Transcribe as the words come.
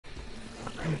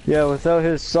Yeah, without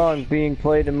his song being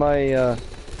played in my,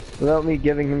 without me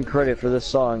giving him credit for this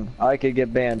song, I could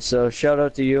get banned, so shout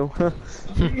out to you.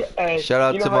 Hey, Shout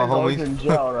out you know to how my he's always homie. in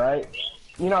jail, right?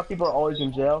 You know how people are always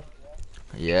in jail?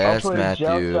 I'll Yes, put his jail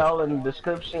Matthew. cell in the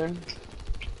description.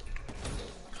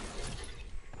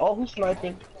 Oh, who's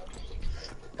sniping?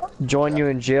 Join you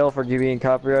in jail for being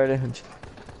copyrighted.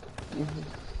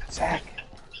 Zach.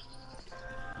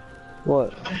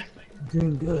 What?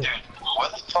 Doing good. Where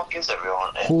the fuck is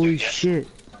everyone? Holy shit.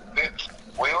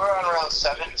 We were on round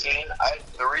 17. I had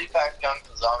 3 pack guns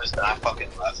and zombies, and I fucking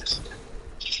left.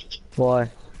 Why?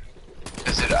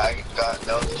 Because I got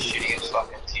that was the shittiest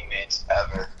fucking teammates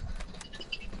ever.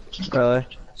 Really?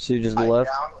 So you just I left?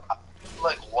 downed,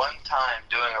 like one time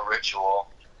doing a ritual,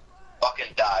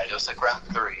 fucking died. It was like round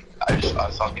 3.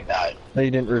 I fucking died. They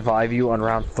didn't revive you on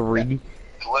round 3?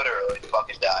 Literally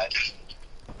fucking died.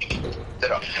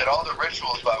 Did all the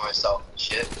rituals by myself and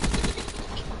shit.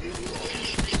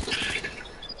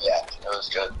 Yeah, it was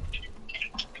good.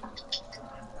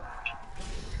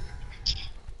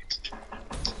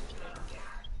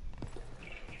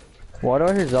 Why do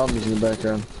I hear zombies in the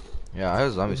background? Yeah, I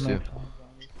have zombies too.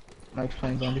 Mike's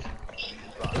playing zombies.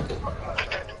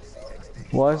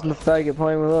 Why isn't the faggot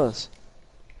playing with us?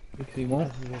 Because he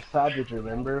won't. This is a savage,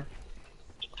 remember?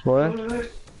 What?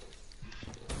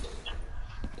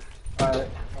 Alright.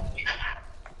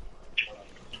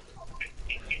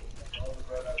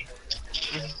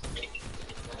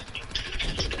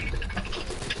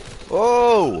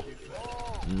 Oh!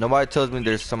 Nobody tells me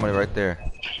there's somebody right there.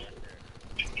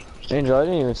 Angel, I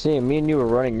didn't even see him. Me and you were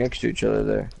running next to each other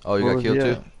there. Oh, you Where got was killed he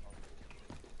too? at?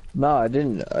 No, I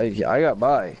didn't. I got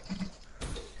by.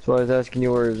 So I was asking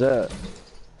you where he was at.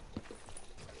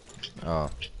 Oh.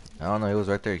 I don't know, he was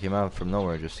right there. He came out from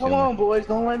nowhere just Come killed on, me. boys.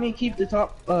 Don't let me keep the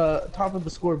top of the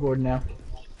scoreboard now.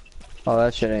 Oh,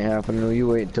 that shit ain't happening. You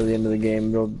wait until the end of the game.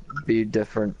 It'll be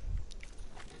different.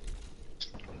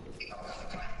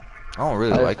 I don't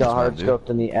really I like just got this hard map, dude. scoped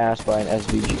in the ass by an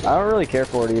SVG. I don't really care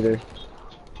for it either.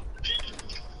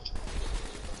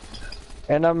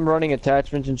 And I'm running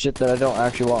attachments and shit that I don't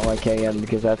actually want my KN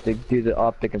because I have to do the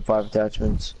optic and 5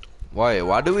 attachments.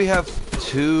 Why do we have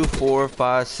 2, 4,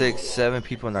 5, 6, 7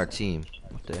 people in our team?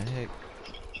 What the heck?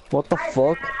 What the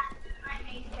fuck?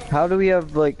 How do we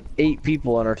have like 8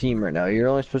 people on our team right now? You're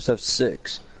only supposed to have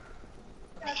 6.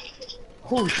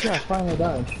 Holy shit! I finally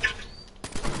died.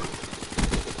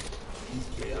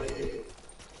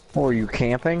 Or are you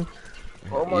camping?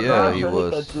 Oh my Yeah, god, he I hit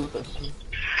was. that dude with a-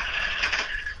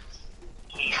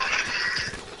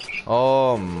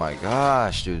 Oh my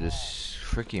gosh, dude, this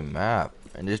freaking map.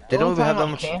 And they don't even have that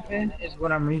much. Camping is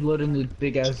when I'm reloading the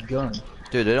big ass gun.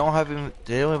 Dude, they don't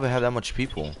even have that much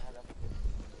people.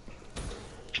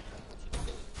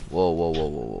 Whoa, whoa, whoa,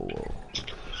 whoa, whoa, whoa.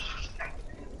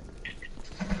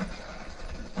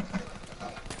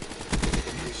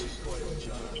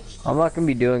 I'm not gonna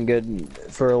be doing good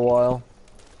for a while.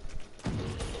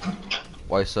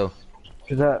 Why so?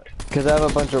 Cause I have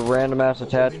a bunch of random ass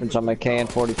attachments on my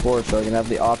KN-44, so I can have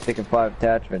the optic and 5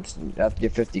 attachments and have to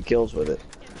get 50 kills with it.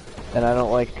 And I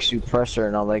don't like suppressor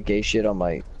and all that gay shit on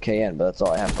my KN, but that's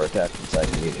all I have for attachments I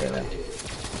can use right now.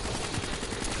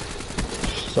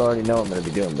 So I already know I'm gonna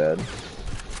be doing bad.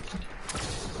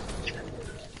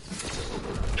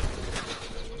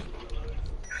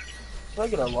 Did I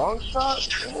get a long shot?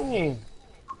 Dang.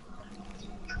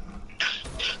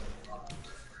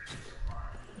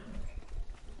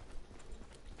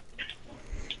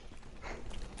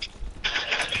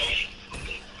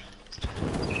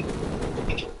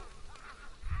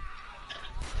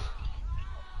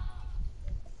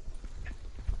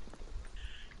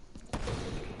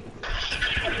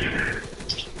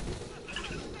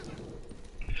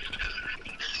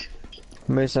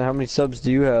 Mason, how many subs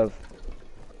do you have?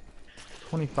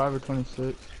 25 or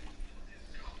 26.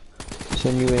 So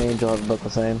you and Angel have about the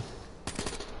same.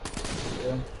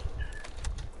 Yeah.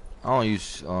 I don't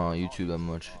use YouTube that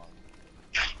much.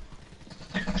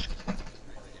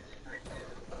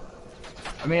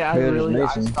 I mean, I Neither does really I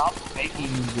Mason. stopped making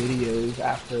videos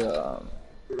after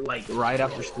like right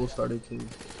after school started too.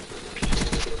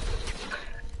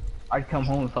 I'd come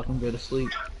home and fucking go to sleep.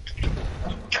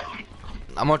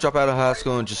 I'm gonna drop out of high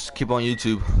school and just keep on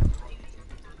YouTube.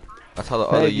 That's how the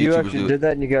other Hey, if you YouTubers actually do did it.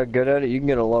 that and you got good at it, you can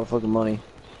get a lot of fucking money.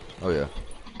 Oh yeah.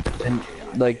 And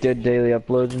like did daily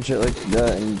uploads and shit like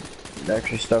that and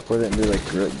actually stuck with it and do like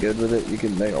good with it, you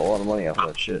can make a lot of money off of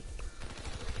that shit.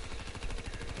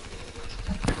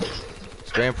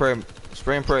 Spray and pray.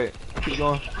 Spray and pray. Keep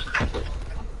going.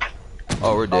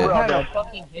 Oh, we're Oh, dead. I had a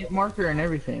fucking hit marker and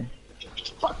everything.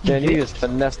 Dan, you just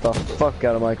finessed the fuck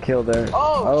out of my kill there.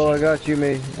 Oh, I got you,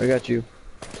 me. I got you.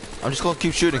 I'm just gonna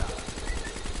keep shooting.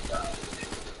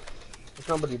 there's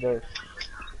nobody there.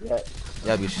 Yeah.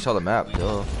 Yeah, but you saw the map,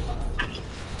 duh.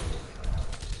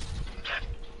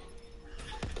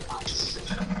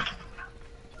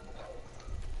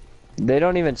 They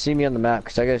don't even see me on the map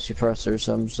because I got a suppressor,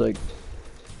 so I'm just like.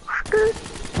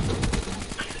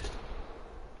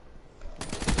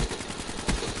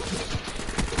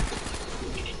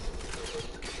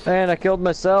 And I killed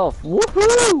myself.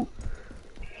 Woohoo!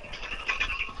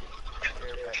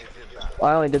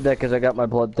 I only did that because I got my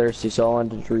bloodthirsty, so I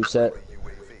wanted to reset.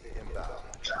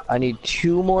 I need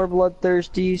 2 more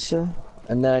bloodthirsties,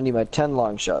 and then I need my 10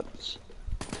 long shots.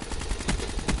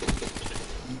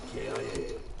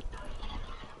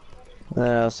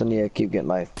 I also need to keep getting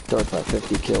my towards my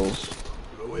 50 kills.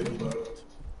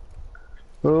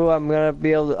 Ooh, I'm gonna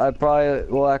be able to, I probably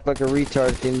will act like a retard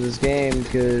at the end of this game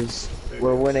because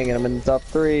we're winning and I'm in the top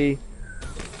 3.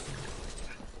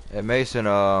 Hey Mason,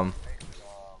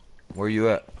 where you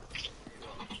at?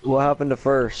 What happened to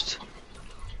first?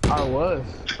 I was,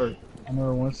 but I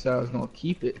never once said I was gonna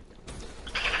keep it.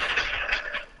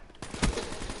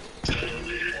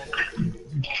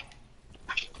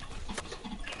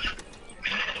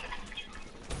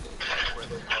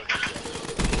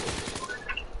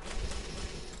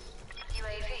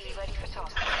 UAV ready for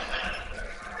toss.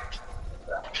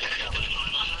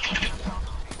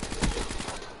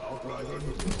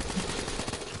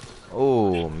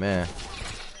 Oh man.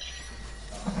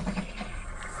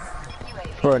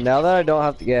 Bro, now that I don't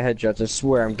have to get headshots, I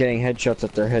swear I'm getting headshots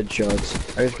at their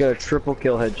headshots. I just got a triple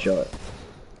kill headshot.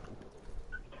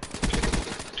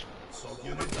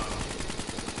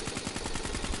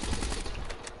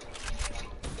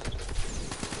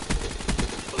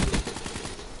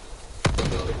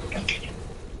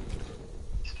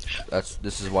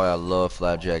 This is why I love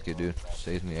Flat Jacket, dude.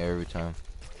 Saves me every time.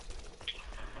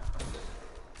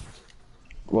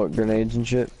 What, grenades and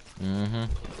shit? Mm-hmm.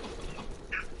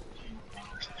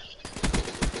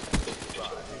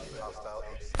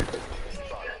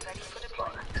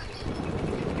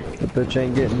 That bitch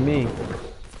ain't getting me.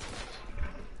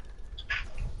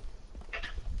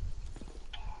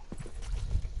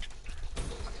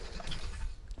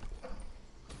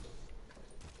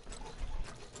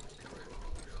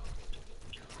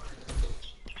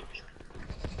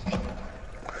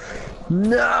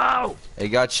 No! It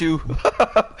got you.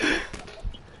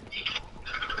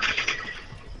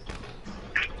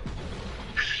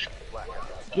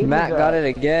 Matt got it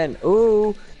again.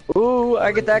 Ooh, ooh,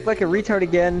 I get to act like a retard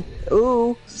again.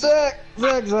 Ooh. Zach.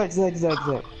 I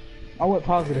went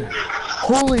positive.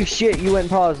 Holy shit, you went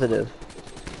positive.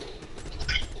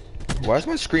 Why is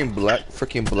my screen black,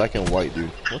 freaking black and white, dude?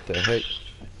 What the heck?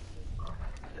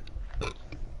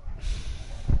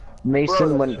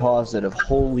 Mason went positive.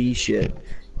 Holy shit.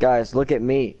 Guys, look at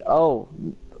me. Oh,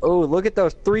 look at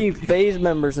those 3 phase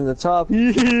members in the top.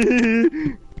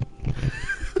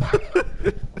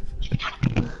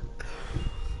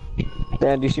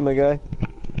 Dan, do you see my guy?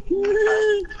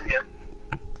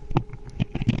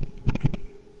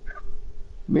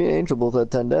 Me and Angel both had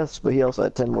 10 deaths, but he also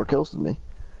had 10 more kills than me.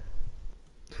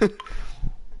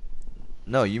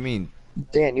 No, you mean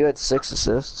Dan, you had 6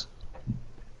 assists.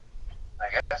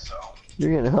 I guess so.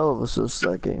 You're getting a hell of assists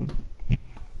that game.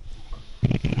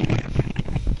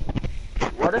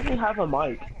 Why does he have a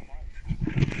mic?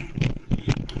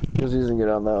 Because he doesn't get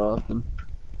on that often.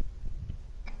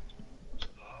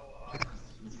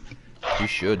 you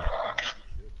should?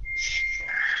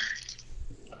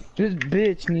 This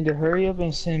bitch need to hurry up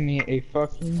and send me a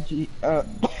fucking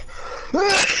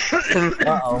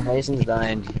Uh-oh, Mason's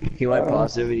dying. He went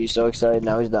positive and he's so excited,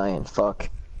 now he's dying. Fuck.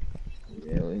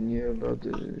 Yeah, we knew about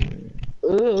this.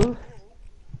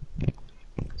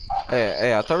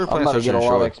 Hey, I thought we were I'm playing about to Search get and a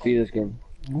lot of Destroy. XP this game.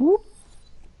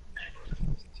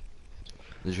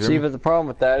 Did you See, hear me? but the problem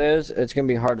with that is, it's gonna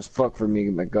be hard as fuck for me to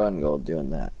get my gun gold doing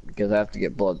that. Because I have to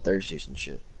get bloodthirsties and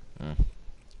shit.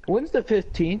 When's the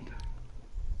 15th?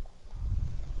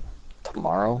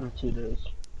 Tomorrow? In 2 days.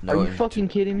 No, Are you in fucking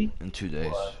kidding me? in 2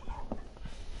 days.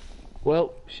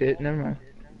 Well, shit, never mind.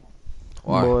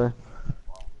 Why? Boy.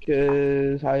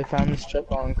 Cause I found this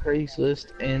truck on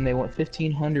Craigslist and they want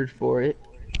 $1,500 for it,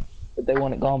 but they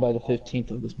want it gone by the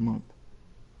 15th of this month.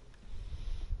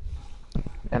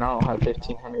 And I don't have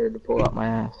 $1,500 to pull out my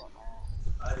ass.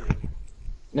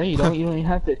 No, you don't. You don't even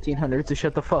have $1,500 to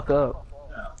shut the fuck up.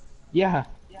 Yeah.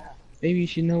 Maybe you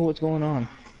should know what's going on.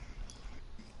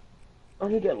 I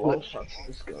only get long shots with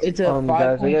this gun. It's a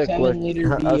Guys, I gotta 5.7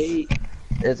 liter quit. V8.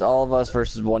 It's all of us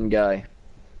versus one guy.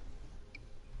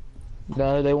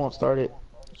 No, they won't start it.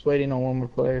 Just waiting on one more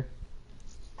player.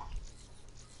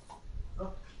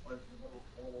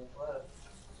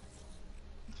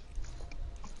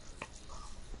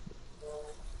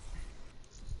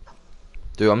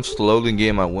 Dude, I'm slowly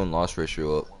getting my win-loss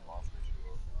ratio up.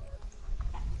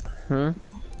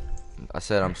 I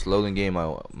said I'm slowly getting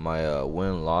my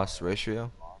win-loss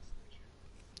ratio.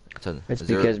 It's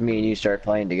because me and you started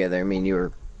playing together. I mean, you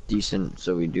were decent,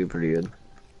 so we do pretty good.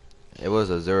 It was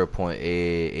a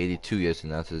 0.82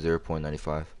 yesterday, now it's a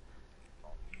 0.95.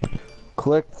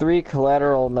 Collect 3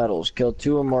 collateral medals. Kill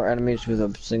 2 or more enemies with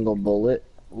a single bullet.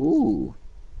 Ooh.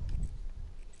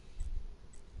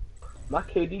 My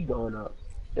KD going up.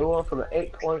 It went from an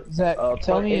 8 point. Zach,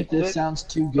 tell me if this sounds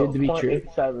too good to be true.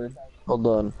 0.87. Hold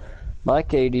on. My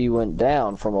KD went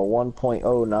down from a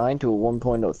 1.09 to a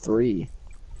 1.03.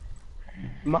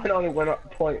 Mine only went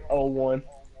up 0.01.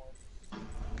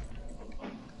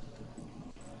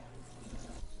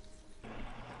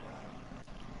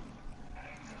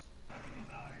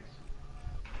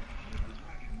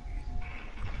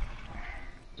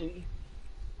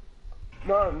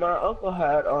 My uncle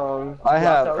had I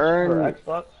have Blackouts for earned.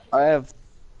 Xbox. I have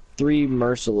 3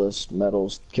 merciless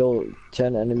medals. Kill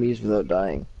 10 enemies without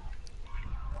dying.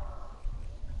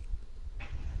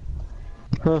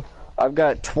 Huh. I've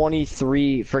got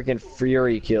 23 freaking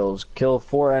fury kills. Kill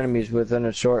 4 enemies within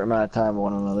a short amount of time of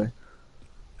one another.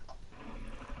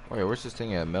 Wait, where's this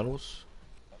thing at? Medals?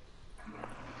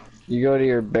 You go to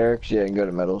your barracks, yeah, and go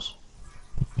to medals.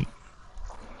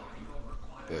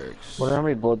 Barracks. Wonder how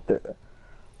many blood there.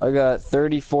 I got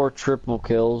 34 triple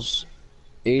kills,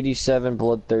 87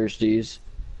 bloodthirsties,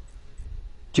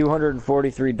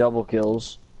 243 double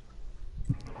kills,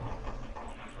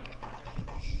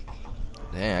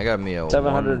 Dang, I got me a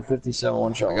 757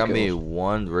 one-shot I got kills. me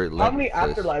one right How many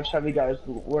afterlives have you guys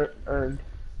earned?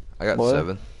 I got What?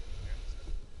 7.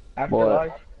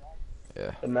 Afterlife?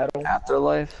 Yeah. The medal?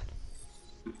 Afterlife?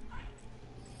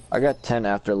 I got 10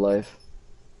 afterlife.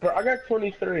 Bro, I got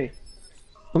 23.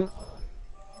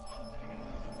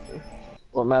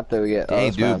 What map did we get? Dang,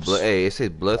 this dude. map's- Hey, it says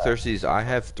bloodthirsties. I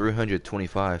have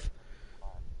 325.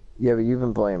 Yeah, but you've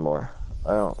been playing more.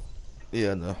 I don't.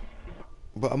 Yeah, no.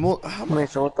 But I'm all, how much?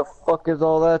 Mason, what the fuck is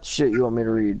all that shit you want me to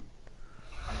read?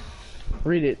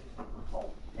 Read it.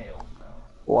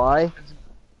 Why?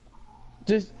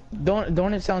 Just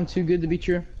don't it sound too good to be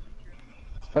true?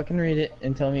 Fucking read it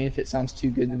and tell me if it sounds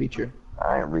too good to be true.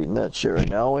 I ain't reading that shit right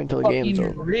now. Wait until the game's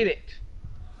Fucking over. read it.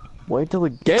 Wait till the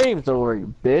game's over,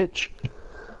 you bitch.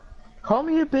 Call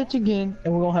me a bitch again,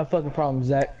 and we're gonna have fucking problems,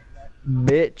 Zach.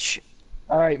 Bitch.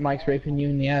 All right, Mike's raping you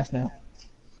in the ass now.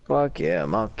 Fuck yeah,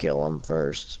 I'll kill him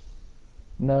first.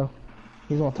 No,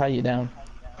 he's gonna tie you down.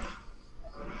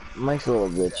 Mike's a little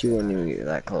bitch. You wouldn't even get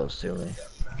that close to me.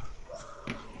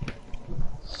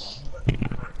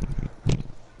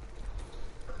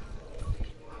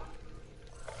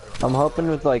 I'm hoping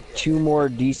with like 2 more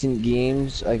decent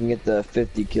games, I can get the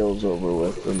 50 kills over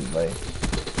with from like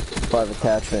 5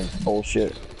 attachment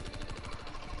bullshit.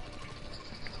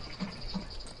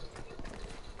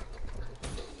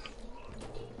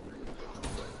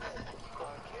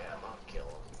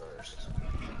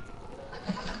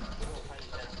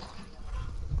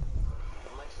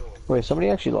 Wait, somebody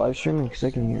actually live streaming? Because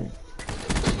I can hear it.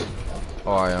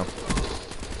 Oh, I am.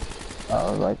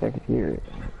 Oh, like I could hear it.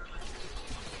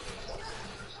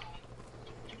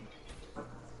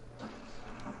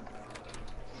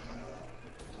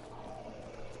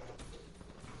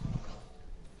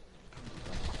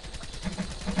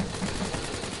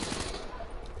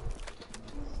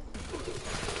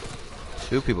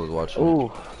 Two people watching.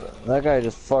 Ooh, that guy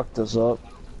just fucked us up.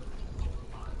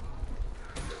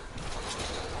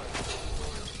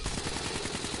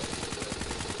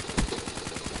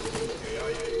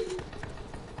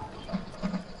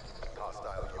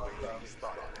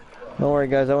 Don't worry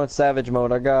guys, I went savage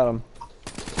mode, I got him.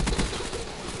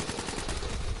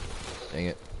 Dang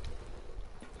it.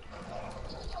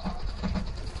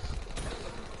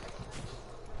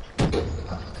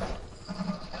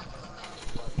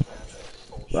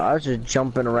 Well, I was just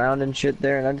jumping around and shit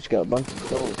there, and I just got a bunch of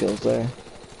solo kills there.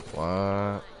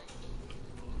 What?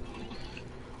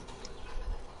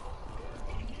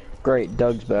 Great,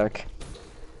 Doug's back.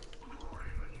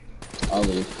 I'll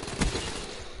leave.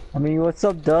 I mean, what's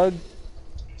up, Doug?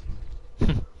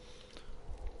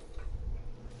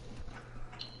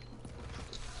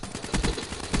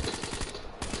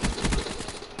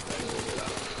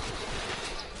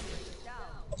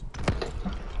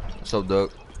 What's up,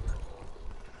 Doug?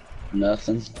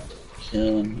 Nothing.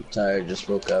 Chilling. Tired. Just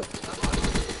woke up.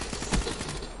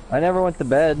 I never went to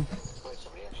bed.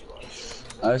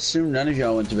 I assume none of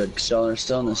y'all went to bed because y'all are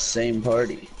still in the same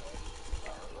party.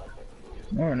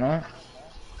 No, we're not.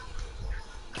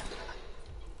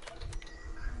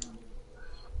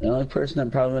 The only person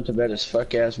that probably went to bed is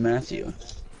fuck ass Matthew.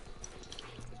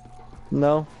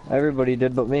 No, everybody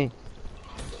did but me.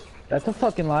 That's a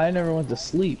fucking lie. I never went to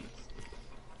sleep.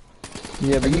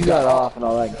 Yeah, but you got off and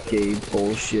all that gay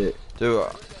bullshit. Dude,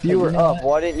 If you were up,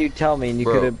 why didn't you tell me and you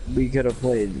Bro. could have we could have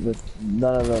played with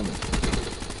none of them.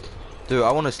 dude,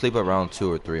 I want to sleep around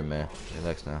 2 or 3, man.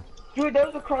 Relax now. Dude, that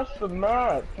was across the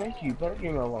map. Thank you. Better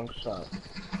give me a long shot.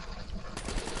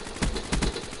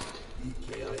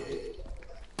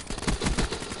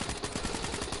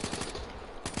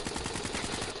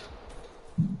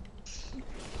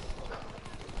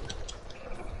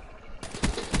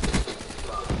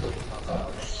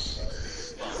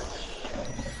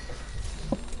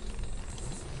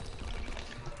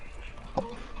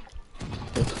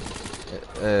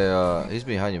 He's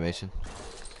behind you, Mason.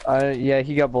 Yeah,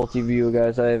 he got both of you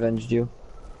guys. I avenged you.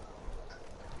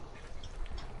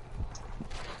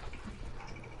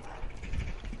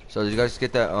 So did you guys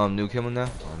get that new kill now?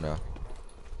 Or no?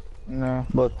 No.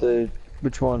 But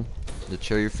which one? The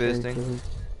chill your fist thing?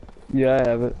 Yeah, I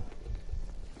have it.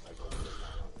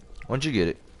 When'd you get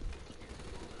it?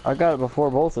 I got it before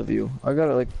both of you. I got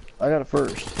it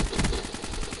first.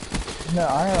 No,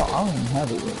 I don't even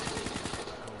have it yet.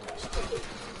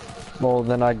 Well,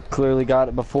 then I clearly got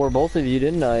it before both of you,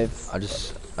 didn't I? I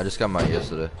just got mine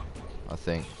yesterday, I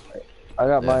think. I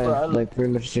got Yeah. mine like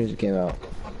pretty much as soon as it came out.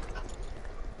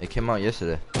 It came out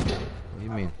yesterday. What do you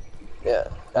mean? Yeah,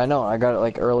 I know. I got it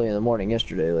like early in the morning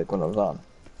yesterday, like when I was on.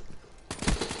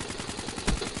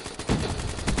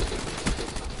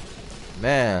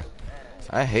 Man,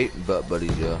 I hate butt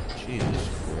buddies, yo. Jesus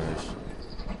Christ.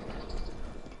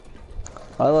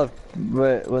 I love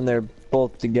when they're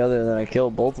both together and then I kill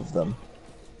both of them.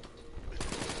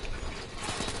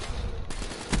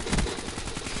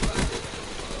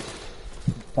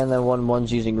 And then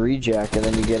one's using rejack and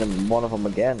then you get him one of them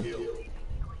again.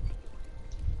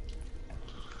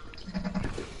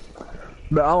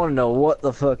 But I want to know what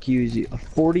the fuck uses a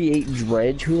 48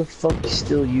 dredge. Who the fuck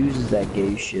still uses that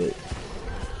gay shit?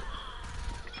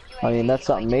 I mean, that's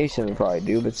something Mason would probably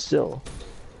do, but still.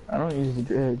 I don't use the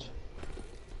dredge.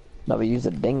 No, but use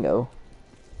a dingo.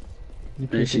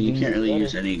 Mason, you can't really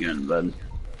use any gun, bud.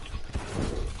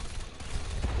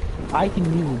 I can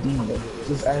use a dingo.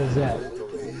 Just as that.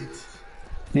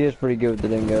 He is pretty good with the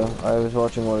dingo. I was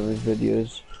watching one of his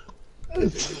videos.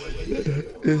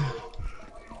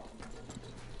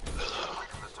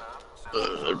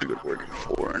 I have to go to work at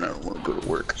 4 and I don't want to go to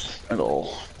work at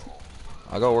all.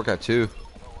 I gotta work at 2.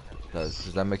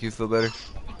 Does that make you feel better?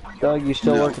 Doug, you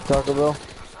still No. work at Taco Bell?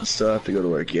 I still have to go to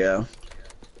work, yeah.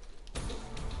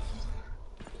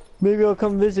 Maybe I'll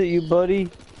come visit you, buddy.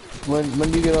 When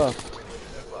do you get off?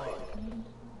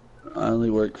 I only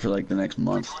work for like the next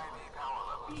month.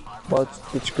 Well,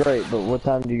 it's great, but what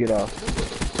time do you get off?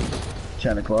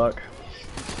 10 o'clock.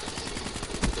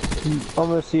 I'm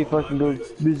gonna see if I can go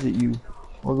visit you.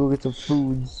 I'll go get some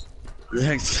foods. The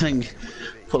next thing,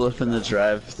 pull up in the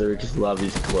drive-thru because the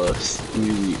lobby's closed.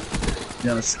 You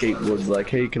on a skateboard, like,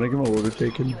 hey, can I get my order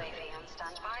taken?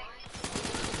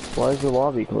 Why is the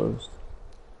lobby closed?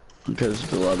 Because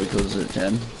the lobby closes at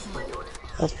 10.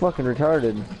 That's fucking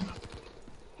retarded.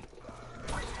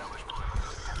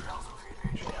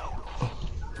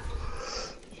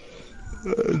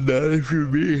 Not if you're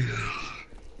me.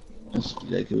 That's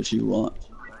exactly what you want.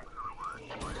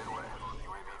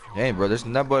 Hey, bro, there's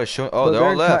not but showing. Oh, But they're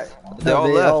all enti- left. They No, all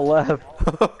they left. all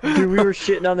left. Dude, we were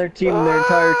shitting on their team and their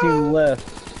entire team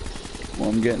left. Well,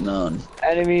 I'm getting on.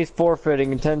 Enemies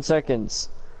forfeiting in 10 seconds.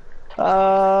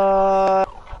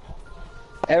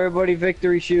 Everybody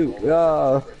victory shoot.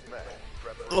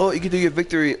 Oh, you can do your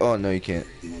victory. Oh no, you can't.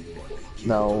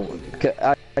 No,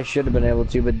 I should have been able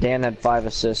to, but Dan had 5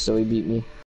 assists, so he beat me.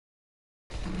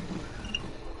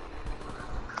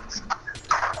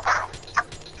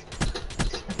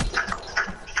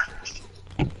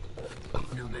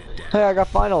 Hey, I got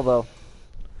final though.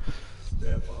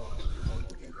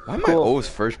 Why am I Cool. always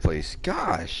first place?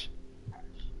 Gosh.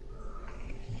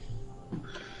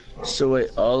 So wait,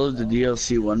 all of the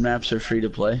DLC 1 maps are free to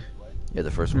play? Yeah,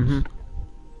 the first one.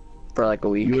 For like a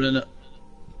week. You wanna know,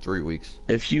 3 weeks.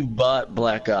 if you bought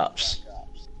Black Ops,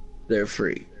 they're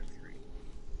free.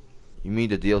 You mean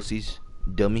the DLCs,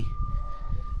 dummy?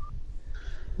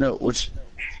 No, which,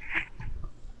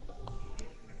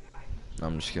 No,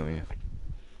 I'm just killing you.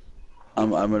 I'm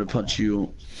gonna punch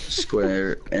you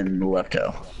square in the left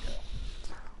toe.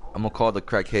 I'm gonna call the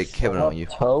crackhead Kevin on you.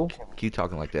 Toe? Keep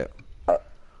talking like that.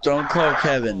 Don't call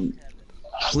Kevin.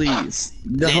 Please.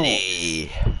 No. Lenny.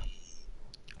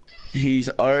 He's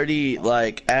already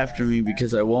like after me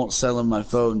because I won't sell him my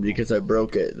phone because I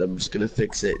broke it. I'm just gonna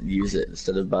fix it and use it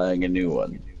instead of buying a new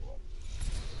one.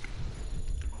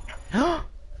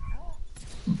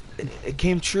 It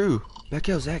came true. Back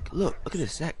out, Zach. Look at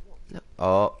this, Zach. Look.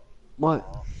 Oh,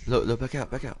 What? look, back out,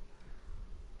 back out.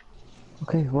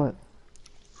 Okay, what?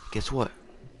 Guess what?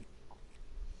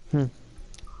 Hmm.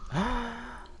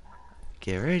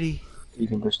 Get ready. You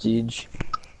can prestige.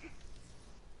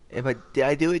 Did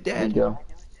I do it, There you Dad? go.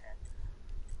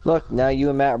 Look, now you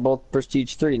and Matt are both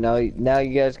prestige 3. Now you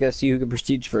guys gotta see who can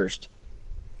prestige first.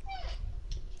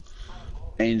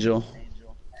 Angel.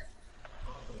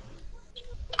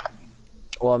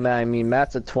 Well, I mean,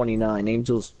 Matt's at 29.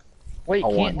 Angel's. Wait, A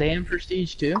one. can't Dan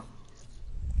prestige too?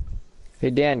 Hey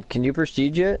Dan, can you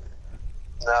prestige it?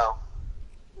 No.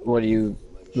 What do you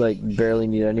like? Barely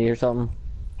need any or something?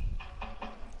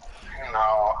 No,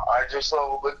 I just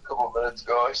leveled a couple minutes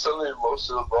ago. I still need most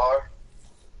of the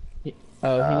bar.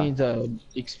 Oh, he needs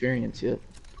experience yet.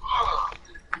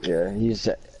 Yeah, he's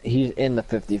in the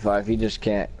 55. He just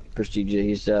can't prestige it.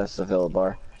 He's just a fill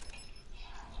bar.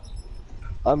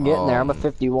 I'm getting there. I'm a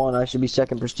 51. I should be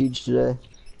second prestige today.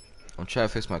 I'm trying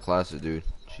to fix my classes, dude.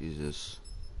 Jesus.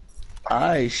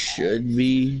 I should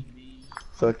be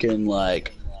fucking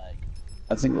like.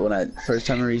 I think when I first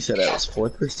time I reset, I was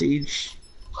 4th prestige,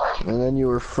 And then you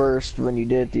were first when you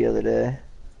did it the other day.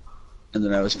 and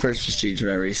then I was 1st prestige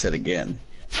when I reset again.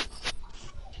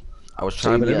 I was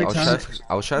trying but to. every I was time- trying to fix But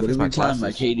my every time classes.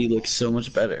 my KD looks so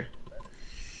much better.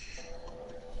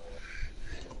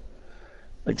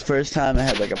 Like the first time I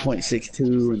had like a .62,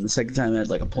 and the second time I had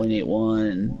like a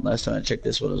 .81, and last time I checked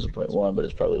this one was a .1, but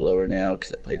it's probably lower now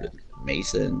because I played with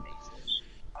Mason.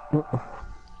 Made me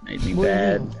What do you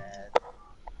bad. mean?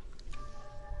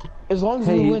 As long as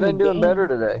Hey, we he's win been the doing game, better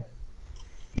today.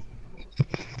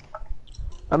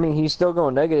 I mean, he's still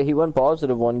going negative. He went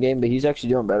positive one game, but he's actually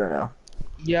doing better now.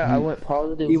 Yeah, I went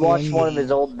positive. He watched one of game.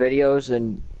 his old videos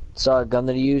and saw a gun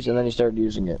that he used, and then he started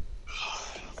using it.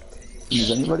 Does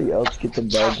anybody else get the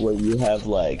bug where you have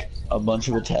like a bunch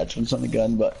of attachments on the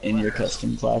gun, but in your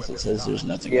custom class it says there's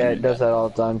nothing? Yeah, on it your does gun? that all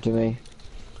the time to me.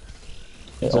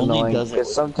 It It's only annoying does it.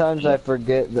 because sometimes I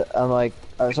forget that I'm like,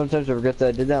 sometimes I forget that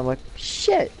I did that. I'm like,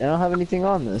 shit, I don't have anything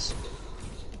on this.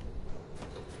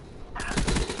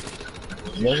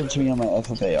 It does it to me on my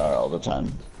FFAR all the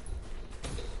time.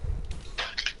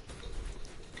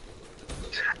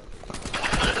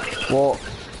 Well,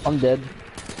 I'm dead.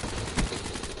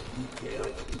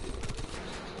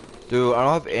 Dude, I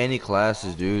don't have any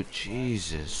classes, dude.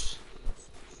 Jesus.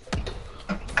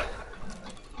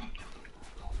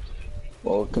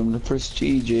 Welcome to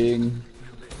prestiging.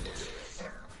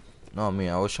 No, I mean,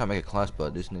 I was trying to make a class,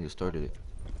 but this nigga started it.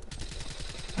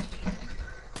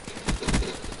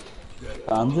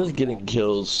 I'm just getting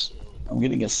kills. I'm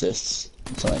getting assists.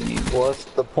 That's all I need. What's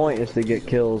the point is to get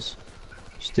kills?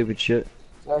 Stupid shit.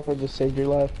 Zach, I just saved your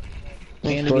life.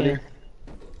 Thanks, And buddy. again.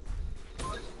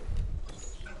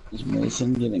 Is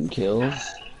Mason getting kills?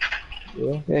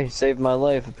 Yeah. Yeah, he saved my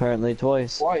life apparently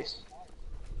twice. Twice.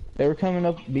 They were coming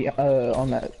up on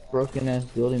that broken ass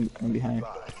building from behind.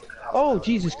 Oh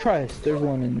Jesus Christ! There's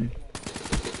one in there.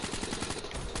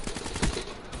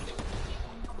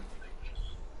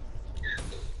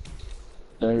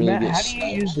 Did I really Matt, get how do you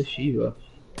use the Shiva?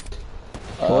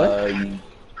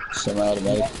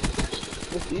 Semi-automatic.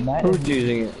 Matt, Who's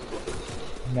using it?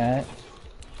 Matt.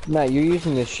 Matt, you're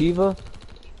using the Shiva?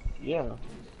 Yeah.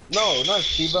 No, not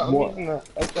Shiba. I'm What? using the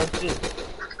SRT.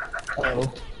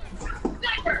 Oh.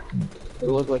 It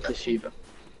looked like the Shiva.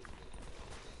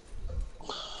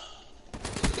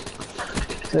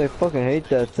 I fucking hate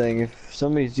that thing. If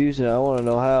somebody's using it, I want to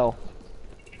know how.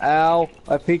 Ow!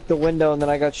 I peeked the window and then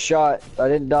I got shot. I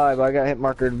didn't die, but I got hit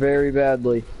markered very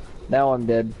badly. Now I'm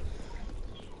dead.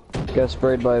 Got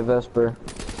sprayed by a Vesper.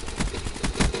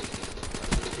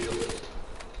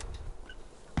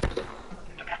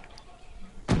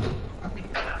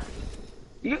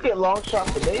 You can get long shot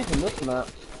for days in this map.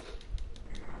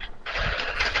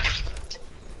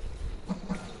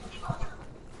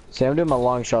 See, I'm doing my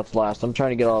long shots last. I'm trying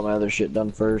to get all my other shit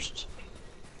done first.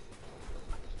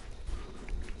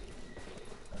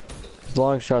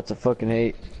 Long shots I fucking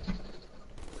hate.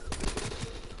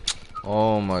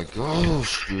 Oh my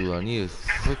gosh, dude, I need a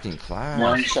freaking class.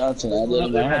 One shots and I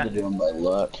didn't know how to do them by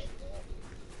luck.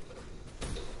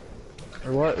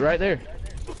 Or what? Right there.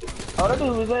 Oh, that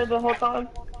dude was there the whole time?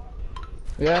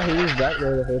 Yeah, he was back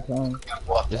there the whole time.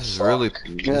 What the This is fuck? Yeah, really.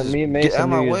 This is, me and get Mason out of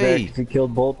my knew he was there way. 'cause he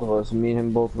killed both of us. And me and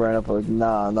him both ran up like,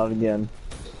 nah, not again.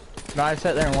 No, I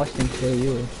sat there and watched him kill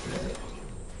you.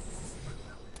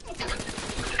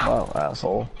 Wow,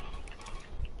 asshole.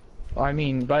 I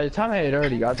mean, by the time I had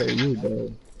already got there, you were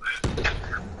dead.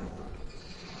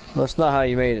 That's not how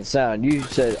you made it sound. You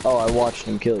said, oh, I watched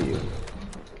him kill you.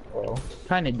 Well,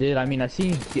 kind of did. I mean, I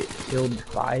seen you get killed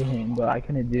by him, but I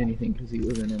couldn't do anything because he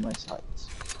wasn't in my sights.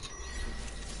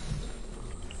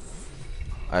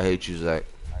 I hate you, Zach.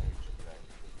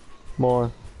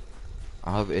 More.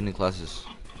 I have any classes.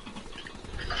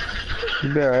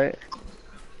 You be alright.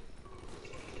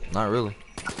 Not really.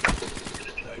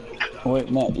 Wait,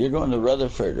 Matt, you're going to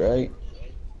Rutherford, right?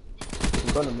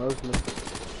 I'm going to Mosley.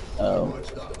 Oh.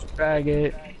 Drag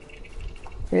it.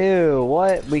 Ew,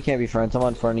 what? We can't be friends. I'm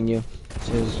unfriending you. As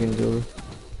soon as this game's over.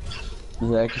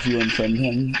 Zach, if you unfriend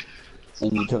him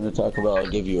and you come to talk about, I'll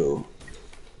give you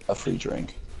a free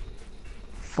drink.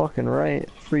 Fucking right.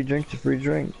 Free drink's a free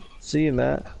drink. See you,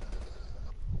 Matt.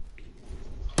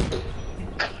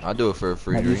 I'll do it for a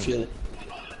free How do you drink.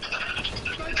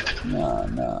 feel? Nah.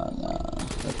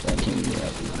 I can't even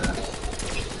have you.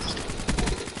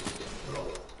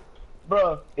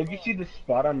 Bro, if you see the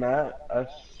spot I'm at, I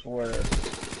swear,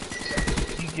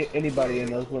 you get anybody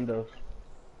in those windows.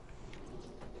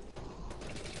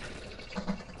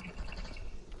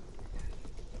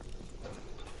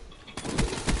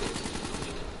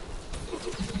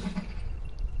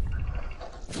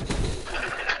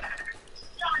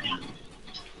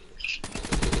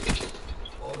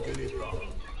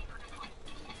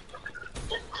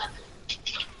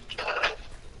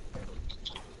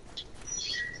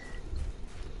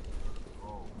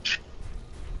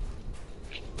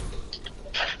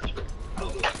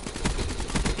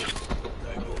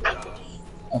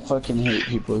 I fucking hate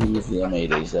people who use the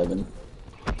M8A7.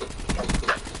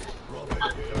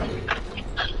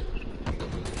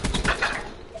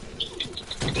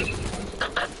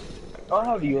 I'll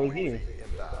have you over here.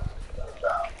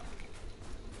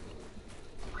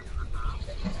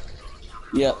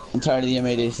 Yep, I'm tired of the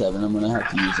M8A7. I'm gonna have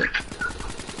to use it.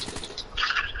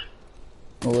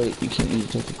 Oh wait, you can't use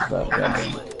it till 55.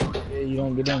 Goddamn. Yeah, you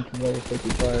don't get in because I was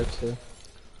 55, so.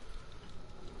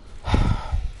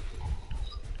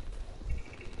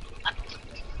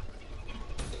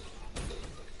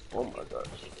 Oh my gosh.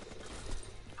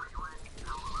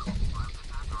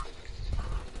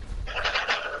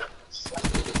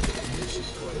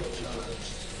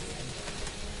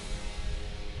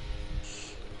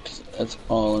 That's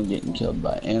all I'm getting killed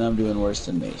by, and I'm doing worse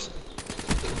than Mason.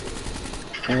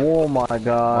 Oh my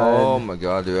god. Oh my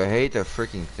god, dude. I hate that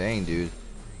freaking thing, dude.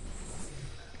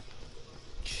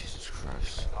 Jesus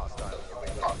Christ.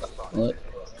 What?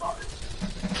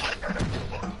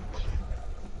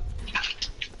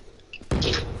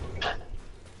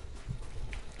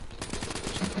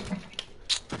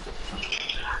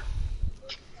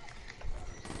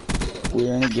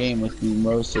 We're in a game with the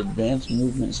most advanced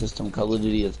movement system Call of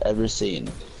Duty has ever seen,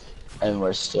 and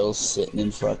we're still sitting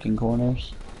in fucking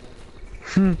corners.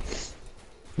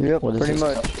 Yep, What is pretty this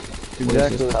much. called? Exactly What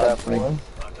what's is this happening.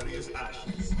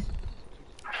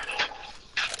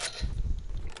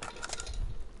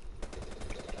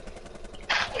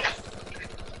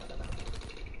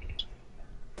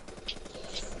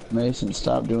 Mason,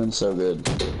 stop doing so good.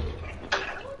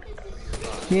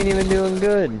 He ain't even doing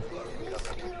good.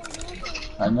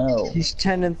 I know. He's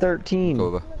 10 and 13. Go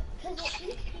over.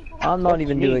 I'm not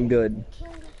even me. doing good.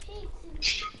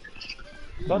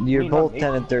 That's You're me, not both me.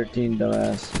 10 and 13,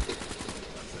 dumbass.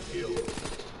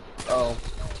 Oh.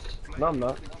 No, I'm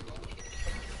not.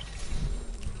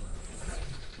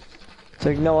 It's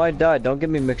like, no, I died. Don't get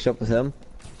me mixed up with him.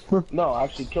 No, I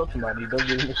actually killed somebody. Don't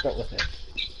get mixed up with him.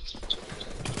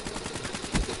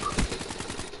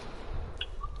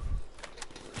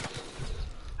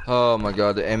 Oh my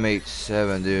god, the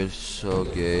M87, dude. So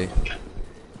gay.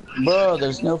 Bro,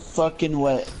 there's no fucking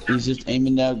way. He's just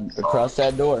aiming down across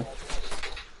that door.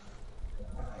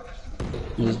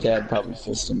 His dad probably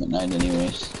fisted him at night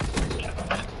anyways.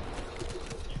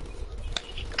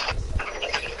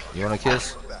 You want a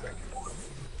kiss?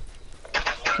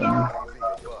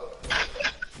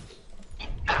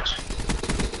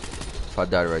 If I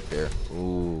died right there.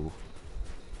 Ooh.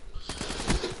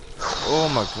 Oh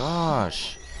my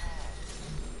gosh.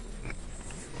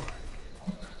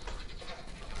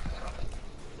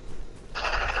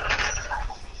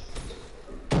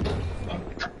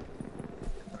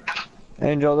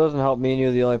 Angel, doesn't help me and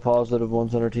you're the only positive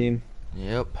ones on our team.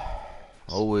 Yep.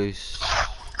 Always.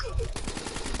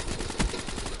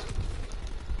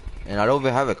 And I don't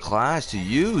even have a class to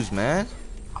use, man.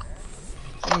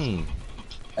 Dang.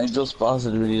 Angel's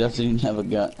positive he doesn't even have a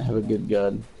gun, have a good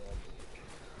gun.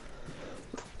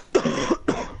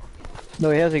 No,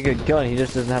 he has a good gun. He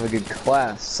just doesn't have a good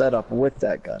class set up with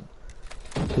that gun.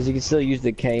 Because you can still use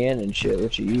the KN and shit,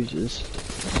 which he uses.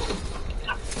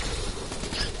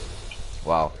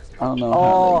 Wow. I don't know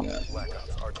Oh. how they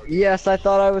got. Yes, I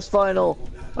thought I was final.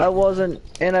 I wasn't,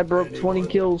 and I broke 20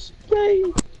 kills. Yay!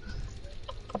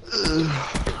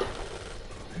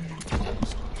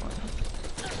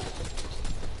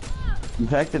 The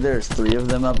fact that there's 3 of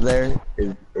them up there,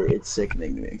 it's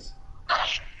sickening to me.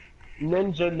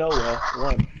 Ninja Noah,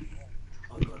 one.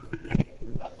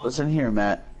 Listen here,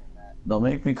 Matt. Don't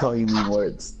make me call you mean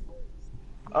words.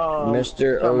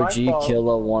 Mr. It's not my OG fault.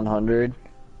 Killa 100.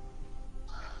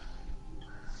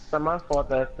 It's not my fault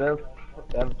that they're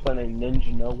playing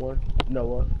Ninja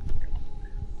Noah.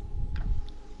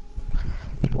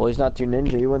 Well, he's not too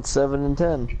ninja. He went 7 and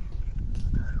 10.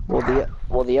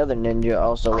 Well, the other ninja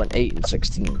also went 8 and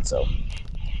 16. So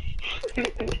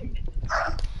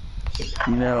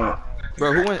You know,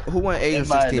 Bro, who went 8 in and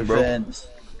my 16, bro? defense,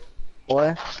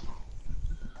 what?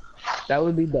 That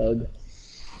would be Doug.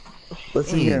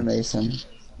 listen here, Mason.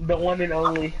 The one and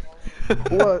only.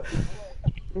 What?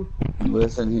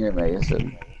 Listen here,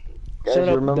 Mason. Guys, Shut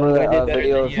up, remember Doug, I that did that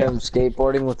video of video. him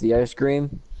skateboarding with the ice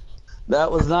cream?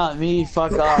 That was not me.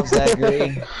 Fuck off, Zachary.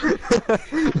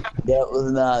 That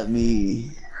was not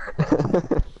me.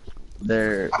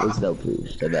 There was no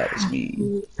proof that that was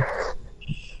me.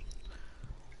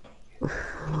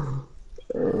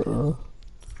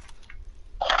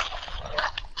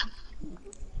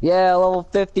 Yeah, level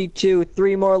 52.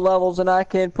 3 more levels and I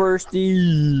can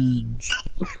prestige.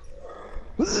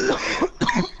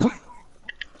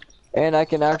 And I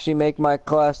can actually make my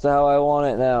class to how I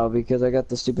want it now because I got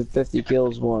the stupid 50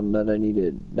 kills one that I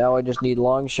needed. Now I just need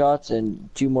long shots and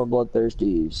 2 more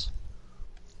bloodthirsties.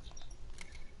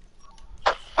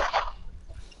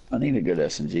 I need a good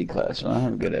SMG class. I don't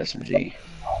have a good SMG.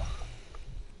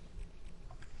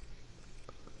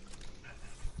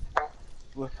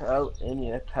 Without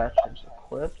any attachments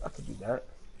equipped, I could do that.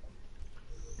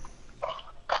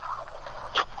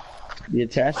 The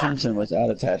attachments and without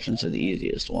attachments are the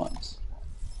easiest ones.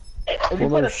 If you Well,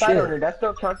 put no a sight shit. on it, that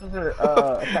still counts as an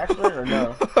attachment or no?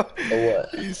 Or what?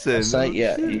 He A said, sight,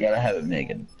 yeah, you gotta have it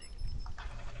naked.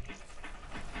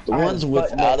 The I ones have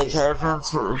butt without naked. attachments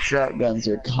for shotguns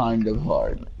are kind of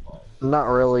hard. Not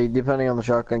really, depending on the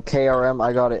shotgun. KRM,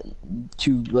 I got it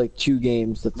 2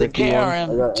 games. The The 51. I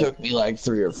KRM got- took me like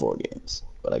 3 or 4 games,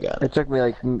 but I got it. It took me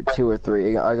like 2 or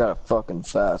 3. I got it fucking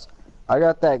fast. I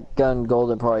got that gun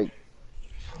golden probably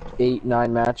 8,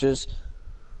 9 matches,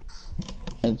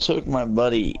 It took my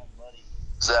buddy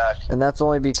Zach, and that's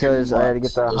only because I had to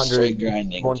get that 100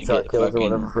 grinding one-shot kills or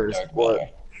whatever for his sport.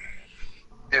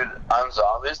 dude, on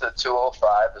zombies, the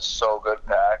 205 is so good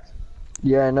packed.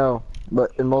 Yeah, I know, but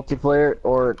in multiplayer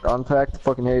or unpacked, I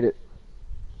fucking hate it.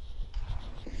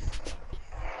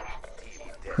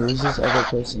 Who's this other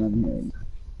person I'm hearing?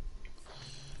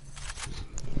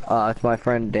 It's my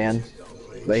friend Dan,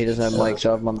 but he doesn't have mic, so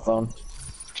I have him on the phone.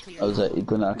 I was at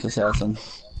Equinox Assassin.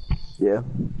 Yeah.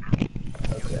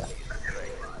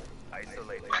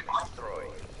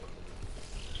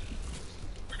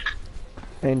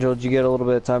 Angel, did you get a little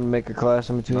bit of time to make a class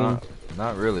in between?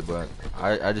 not really, but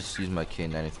I just use my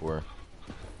K94.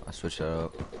 I switch that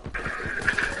up.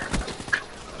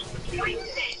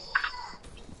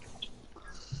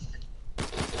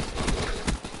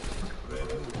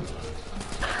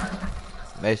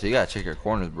 Mason, you gotta check your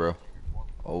corners, bro.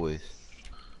 Always.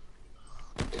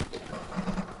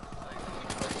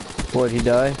 Would he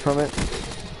die from it?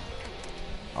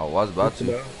 I was about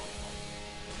to.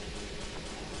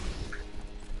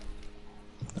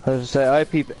 I was gonna say, I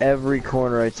peep every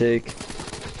corner I take.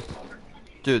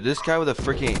 Dude, this guy with a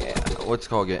freaking what's it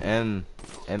called again?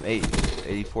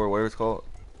 M884, whatever it's called.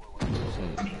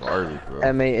 It's garbage, bro.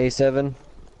 M8A7.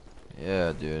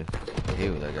 Yeah, dude. I hate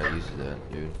when that guy uses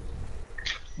that, dude.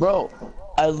 Bro,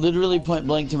 I literally point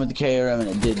blanked him with the KRM and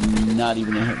it did not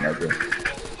even hit marker.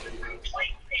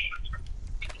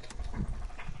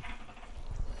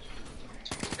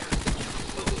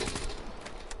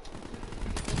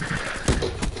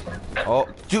 Oh,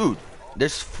 dude,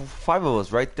 there's 5 of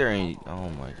us right there. And oh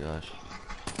my gosh.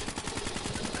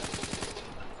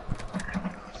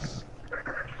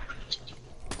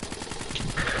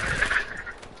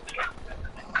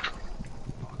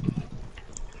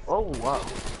 Oh wow.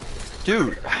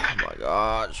 Dude, oh my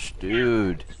gosh,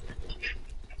 dude.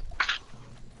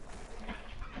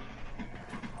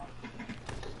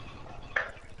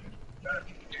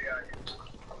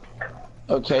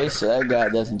 Okay, so that guy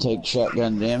doesn't take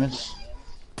shotgun damage.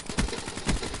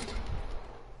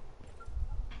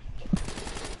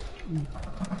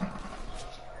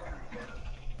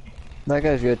 That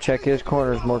guy's gonna check his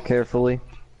corners more carefully.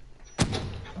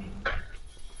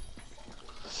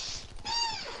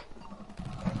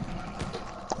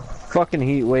 Fucking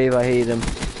heat wave, I hate him.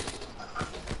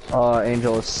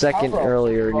 Angel, a second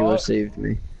earlier you would have saved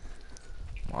me.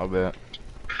 I bet.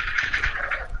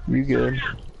 You good?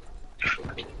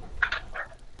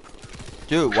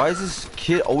 Dude, why is this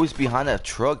kid always behind that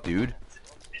truck, dude?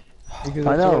 Because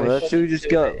I that's know, what that dude just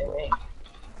got... Oh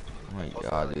my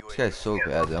god, dude. This guy's so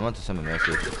bad, dude. I'm about to send him a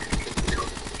message.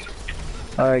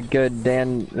 Alright, good.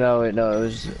 Dan... No, wait, no, it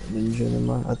was Ninja. Never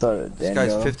mind. I thought it was This Dan.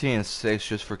 guy's 15 and 6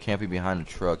 just for camping behind the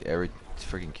truck every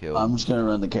freaking kill. I'm just gonna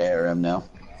run the KRM now.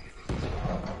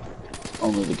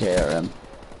 Only the KRM.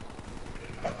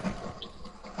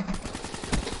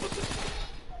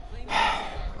 Oh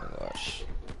my gosh.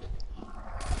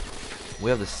 We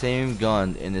have the same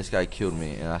gun and this guy killed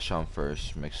me and I shot him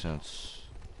first. Makes sense.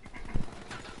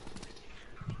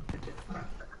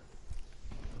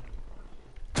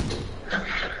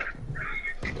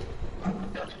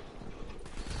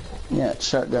 Yeah,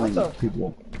 shotgunning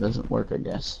people doesn't work, I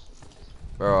guess.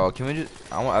 Bro, can we just...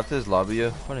 I want after this lobby, I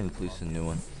want to include a new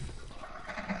one.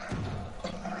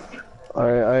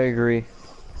 Alright, I agree.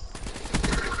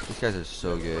 These guys are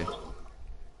so gay.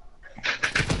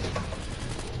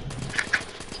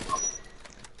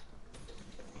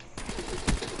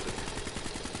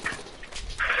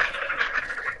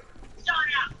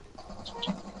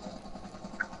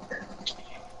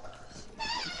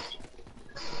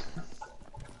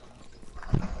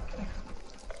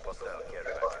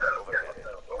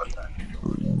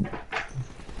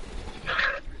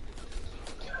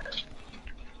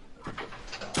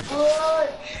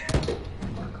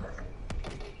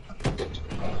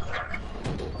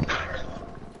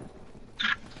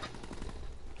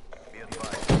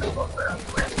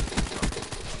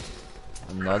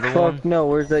 Another one? Fuck no,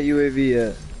 where's that UAV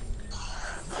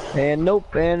at? And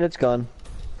nope, and it's gone.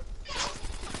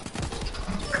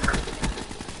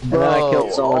 And then I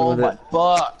killed someone with it.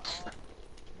 Fuck!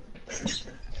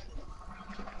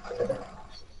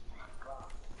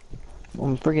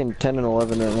 I'm freaking 10 and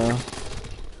 11 right now.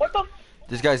 What the?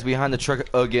 This guy's behind the truck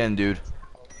again, dude.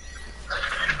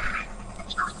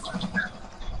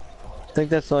 I think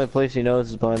that's the only place he knows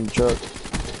is behind the truck.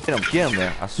 Get him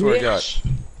there. I swear to God.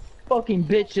 Fucking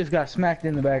bitch just got smacked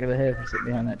in the back of the head for sitting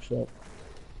behind that truck.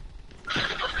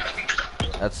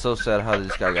 That's so sad how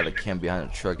this guy got a camp behind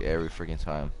a truck every freaking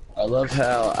time. I love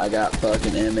how I got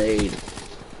fucking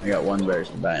M8. I got one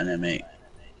person by an M8.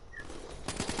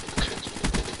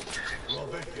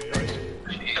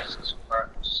 Jesus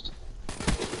Christ.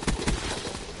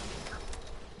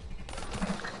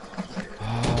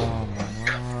 Oh my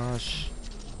gosh.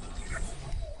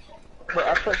 But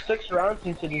I put 6 rounds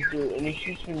into this dude and he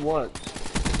shoots me once.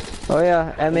 Oh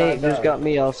yeah, M8 just got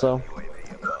me also.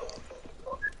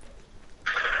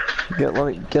 Let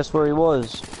me guess where he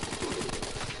was.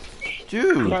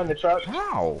 Dude, Behind the truck.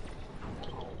 how?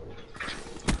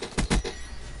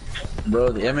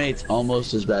 Bro, the M8's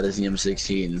almost as bad as the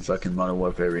M16 in fucking Modern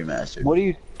Warfare Remastered. What are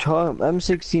you talking?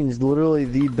 M16 is literally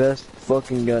the best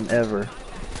fucking gun ever.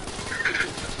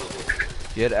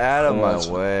 Get out of my that's-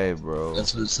 way, bro.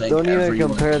 That's what I'm saying. Don't even everyone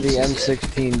compare the uses it.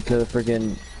 M16 to the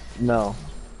freaking no.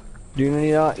 Do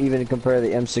not even compare the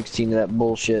M16 to that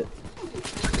bullshit.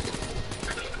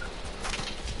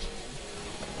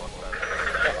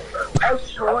 I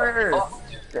swear.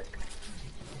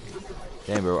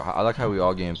 Damn, bro. I like how we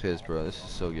all getting pissed, bro. This is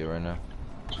so good right now.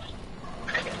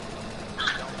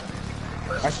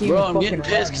 Bro, I'm getting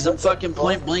pissed because I'm fucking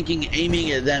point blanking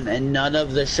aiming at them and none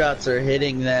of the shots are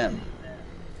hitting them.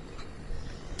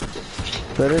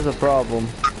 That is a problem.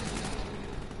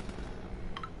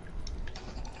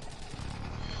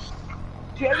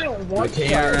 See, I didn't My want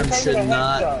KRM should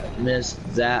not miss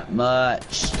that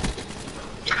much.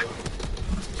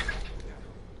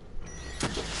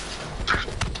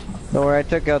 Don't worry, I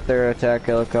took out their attack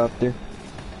helicopter.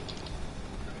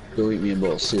 Go eat me a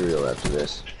bowl of cereal after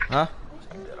this. Huh?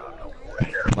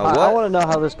 I want to know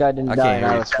how this guy didn't I die can't in hear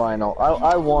you. Alice Final.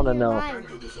 I want to know.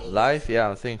 Life? Yeah,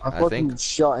 I I think. fucking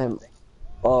shot him.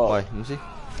 Oh, Why? Let me see.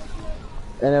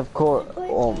 and of course,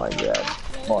 oh my god.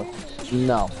 Fuck.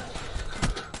 No.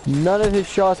 None of his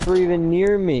shots were even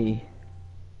near me.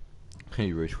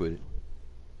 You rich with it.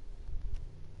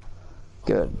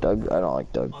 Good, Doug. I don't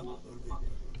like Doug.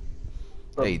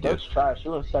 Bro, Hey, dude. Doug's trash. He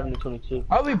went 7-22.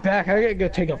 I'll be back. I gotta go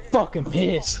take a fucking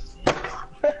piss.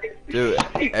 Dude,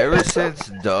 ever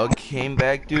since Doug came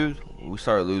back, dude, we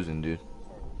started losing, dude.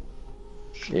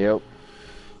 Yep.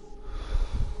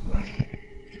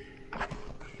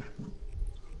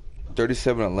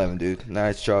 $37-11, dude.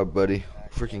 Nice job, buddy.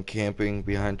 Freaking camping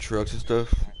behind trucks and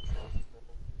stuff.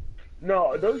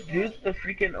 No, those dudes, the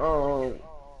freaking,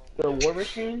 the war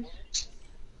machines,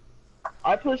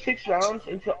 I put 6 rounds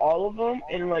into all of them,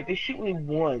 and like they shoot me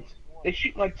once. They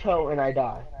shoot my toe, and I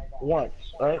die once,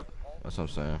 right? That's what I'm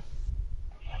saying.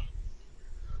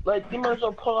 Like they might as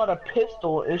well pull out a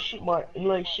pistol and shoot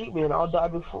me, and I'll die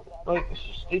before. Like it's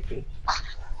just stupid,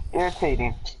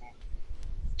 irritating.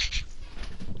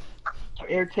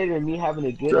 Irritating me having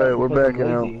to get Alright, up we're because I'm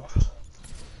backing out. lazy.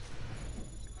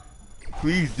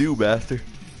 Please do, bastard.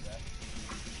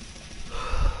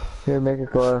 Here, make a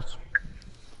class.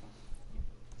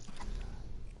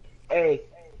 Hey,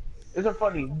 it's a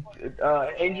funny.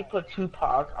 Angel put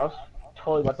Tupac. I was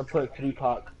totally about to put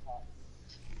Tupac.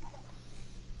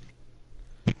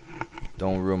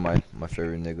 Don't ruin my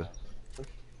favorite nigga.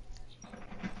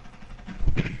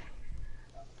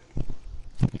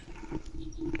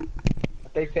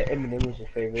 They said Eminem was your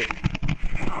favorite.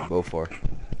 Both are.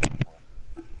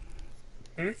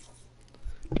 Hmm?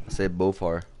 I said both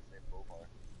are.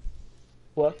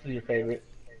 Who else is your favorite?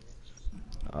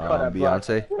 Cut up,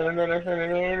 Beyonce.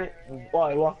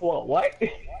 Why? What?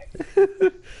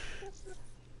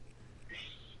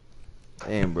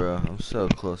 Damn, bro, I'm so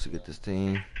close to get this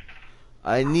team.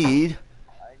 I need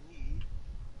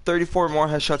 34 more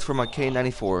headshots for my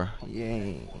K94.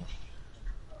 Yay.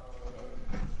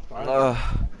 I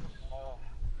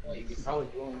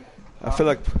feel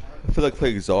like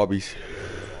playing zombies.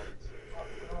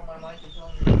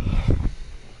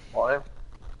 What?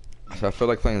 So I feel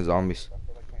like playing zombies.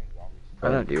 I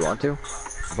don't know, do you want to?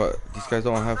 But these guys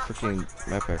don't have freaking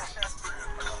map packs.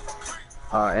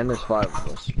 And there's 5 of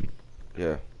us.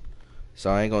 Yeah. So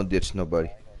I ain't gonna ditch nobody.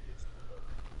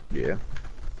 Yeah.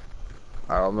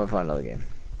 Alright, I'm gonna find another game.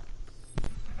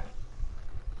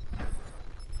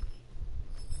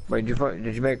 Wait,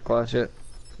 did you make a class yet?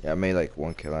 Yeah, I made like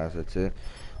 1 class, that's it.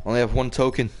 Only have 1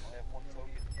 token.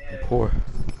 I'm poor.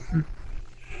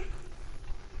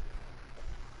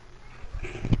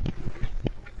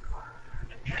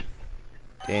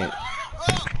 Damn.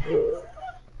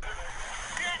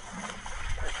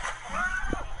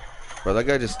 Bro, that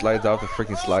guy just slides off the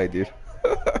freaking slide, dude.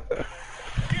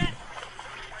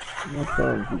 My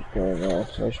phone keeps going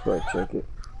off, so I should probably check it.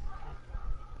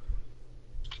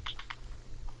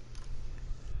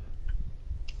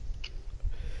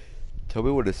 Tell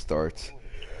me when it starts.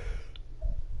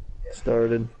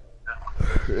 Started.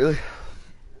 Really?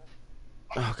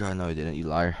 Oh god, no, he didn't, you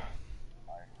liar.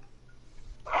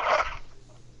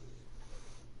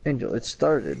 Angel, it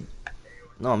started.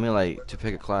 No, I mean like to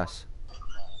pick a class.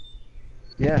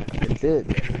 Yeah, it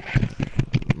did.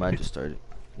 Mine just started.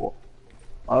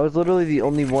 I was literally the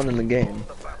only one in the game.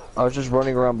 I was just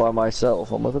running around by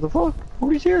myself. I'm like, what the fuck?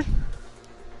 Nobody's here.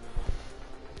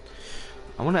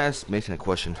 I want to ask Mason a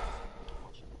question.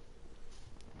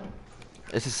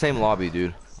 It's the same lobby,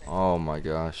 dude. Oh my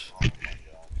gosh.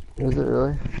 Is it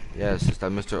really? Yeah, it's just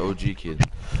that Mr. OG kid.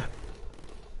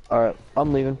 Alright,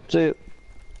 I'm leaving. See you.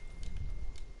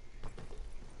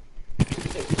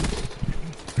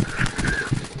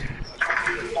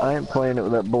 I ain't playing it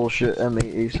with that bullshit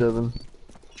M8A7.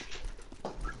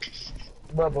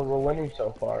 Bro, but we're winning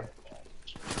so far.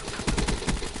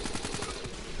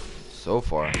 So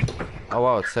far. Oh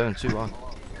wow, it's 7-2, wow.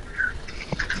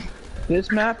 This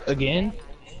map again?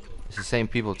 It's the same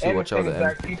people too, And watch the out same the M.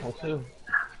 exact people too.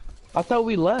 I thought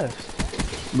we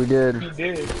left. We did. He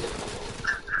did.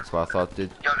 That's what I thought,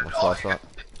 dude. That's what I thought.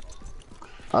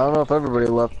 I don't know if everybody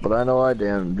left, but I know I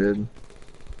damn did.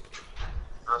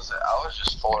 I was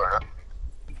just 4.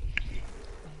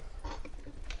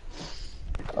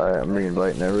 Alright, I'm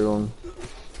re-inviting everyone.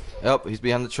 Yep, he's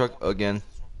behind the truck again.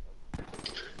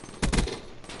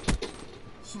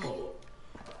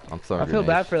 I'm throwing I feel grenades.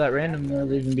 bad for that random they're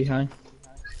leaving behind.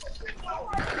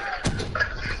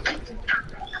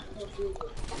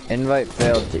 Invite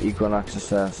failed to Equinox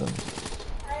Assassin.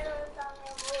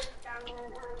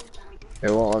 It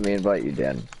won't let me invite you,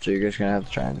 Dan. So you're just gonna have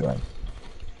to try and join.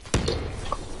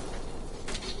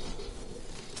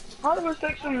 How the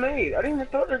mistakes were made? I didn't even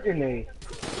throw their grenade.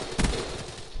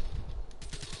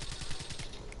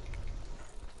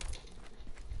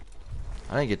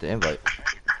 I didn't get the invite.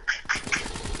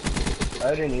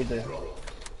 I didn't either.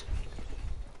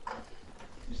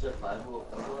 You said 5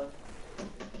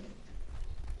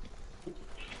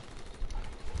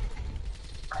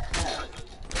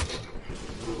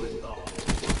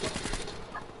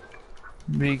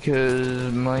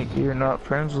 Because, Mike, you're not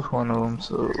friends with one of them,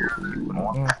 so you wouldn't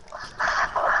want to.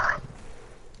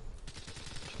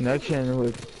 Connection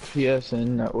with PSN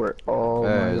network. Oh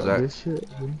Hey, my Zach. god, this shit.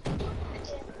 Dude.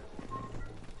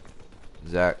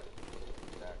 Zach.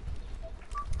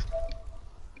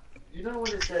 You know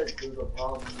what it says? There's a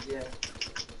problem, yeah.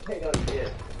 Hang on, yeah.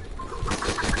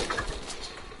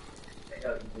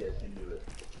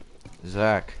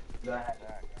 Zach,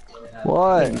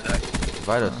 What?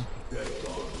 invite us.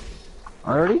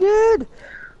 I already did.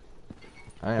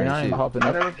 I You're not didn't even see. popping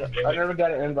up. I never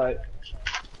got an invite.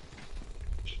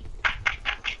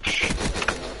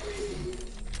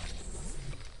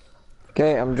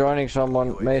 Okay, I'm joining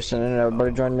someone, Mason, and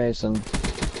everybody join Mason.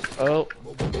 Oh,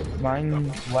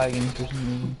 mine's lagging for some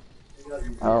reason.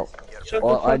 Oh, Shut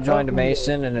well, the I fuck joined up.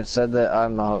 Mason, and it said that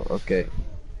I'm the okay.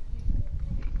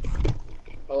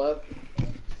 Hello?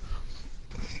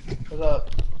 What's up?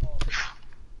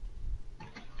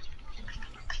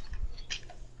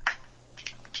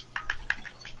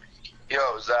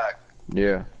 Yo, Zach,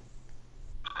 Yeah.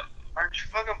 aren't you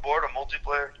fucking bored of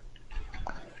multiplayer?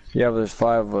 Yeah, but there's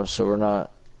 5 of us, so we're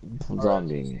not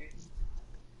zombie.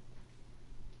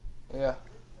 Yeah.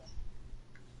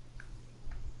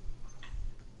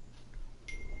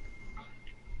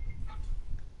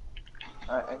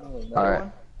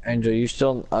 Alright, Angel, you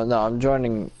still? No, I'm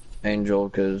joining Angel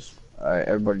because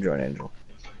everybody join Angel.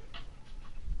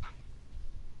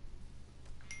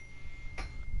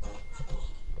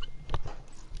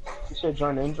 You said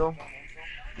join Angel?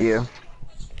 Yeah.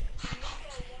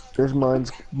 This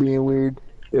mine's being weird.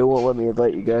 It won't let me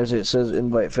invite you guys. It says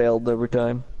invite failed every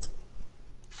time.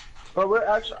 But we're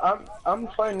actually, I'm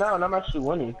playing now and I'm actually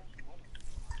winning.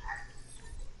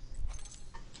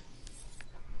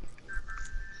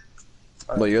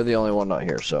 But you're the only one not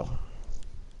here, so.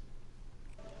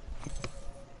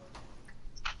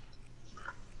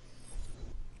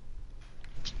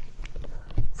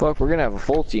 Fuck, we're gonna have a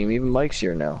full team. Even Mike's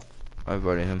here now. I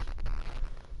invited him.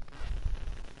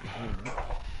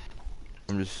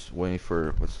 I'm just waiting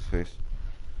for what's his face.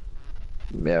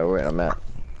 Yeah, wait, I'm at.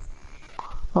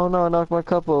 Oh no, I knocked my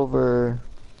cup over.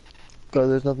 God,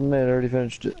 there's nothing made. I already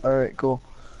finished it. Alright, cool.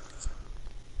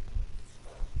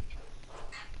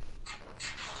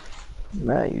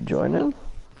 Matt, you joining?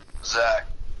 Zach,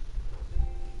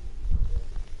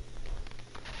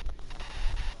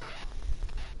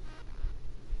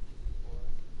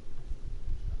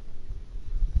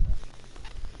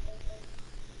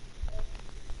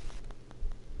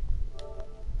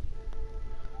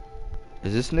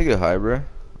 Is this nigga high, bruh?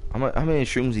 How many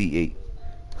shrooms he ate?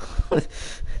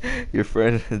 Your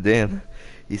friend, Dan,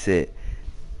 he said,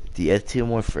 do you have 2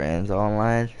 more friends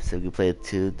online so we can play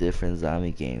 2 different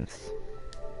zombie games?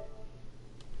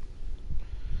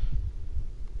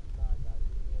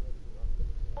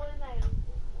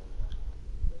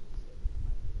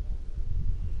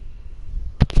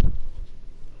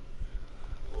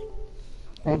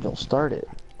 Angel, start it.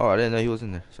 Oh, I didn't know he was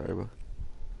in there. Sorry, bro.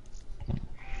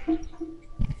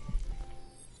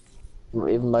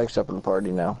 Even Mike's up in the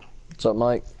party now. What's up,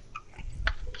 Mike?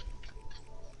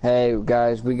 Hey,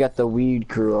 guys, we got the weed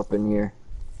crew up in here.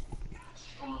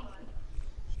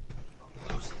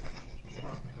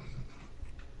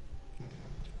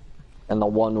 And the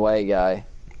one-way guy.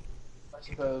 I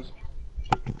suppose.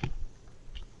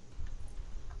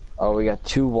 Oh, we got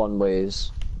 2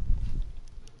 one-ways.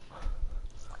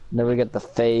 Then we got the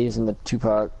FaZe and the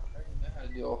Tupac. I had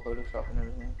to do all Photoshop and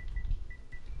everything.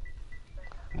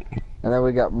 And then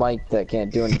we got Mike that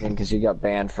can't do anything because he got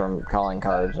banned from calling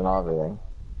cards and everything.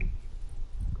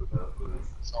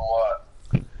 so what?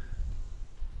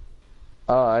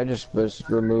 Oh, I just was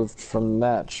removed from the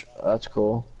match. That's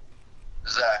cool.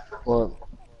 Zach, Well,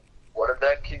 what did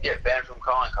that kid get banned from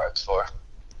calling cards for?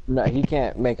 no, he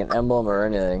can't make an emblem or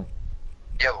anything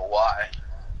Yeah, but why?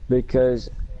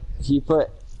 because he put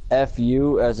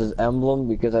FU as his emblem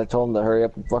because I told him to hurry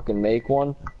up and fucking make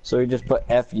one. So he just put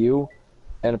FU,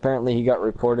 and apparently he got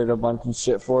reported a bunch of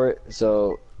shit for it.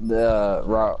 So the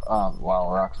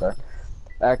Rockstar,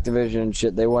 Activision and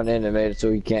shit, they went in and made it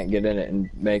so he can't get in it and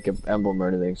make an emblem or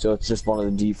anything. So it's just one of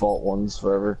the default ones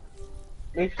forever.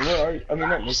 Mason, where are you? I mean,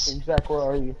 not Mason. Zach, where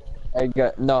are you?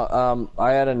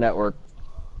 I had a network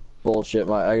bullshit.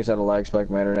 I just had a lag spike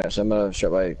in my internet, so I'm gonna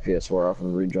shut my PS4 off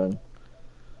and rejoin.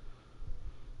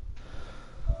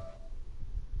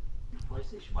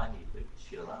 PlayStation might need to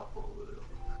chill out for a little.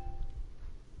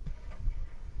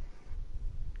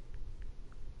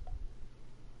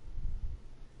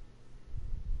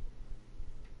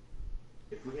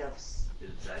 If we have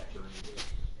Zach joining it,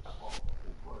 I'm all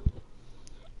for it.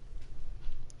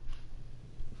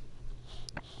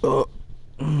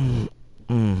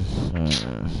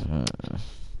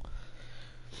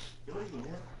 You don't even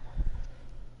have.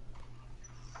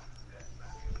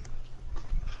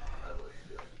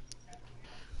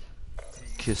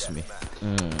 Kiss me.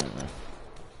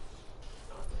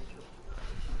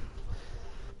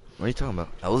 What are you talking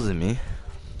about? That wasn't me.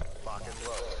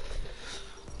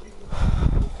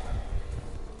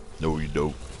 No, you don't.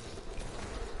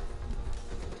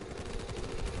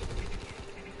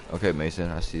 Okay, Mason,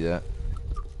 I see that.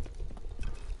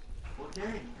 Well,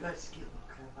 dang, you guys get the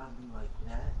crap out of me like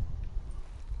that.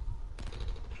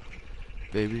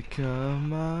 Baby, come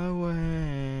my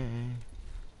way.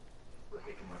 We're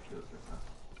taking more kills this time.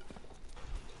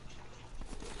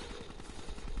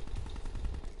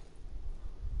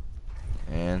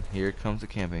 And here comes the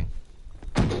camping.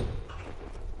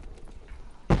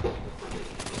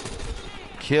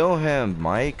 Kill him,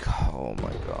 Mike. Oh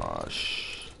my gosh.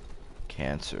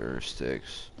 Cancer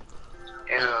sticks.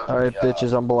 Alright,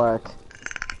 bitches, I'm black.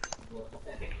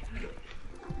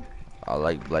 I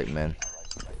like black men.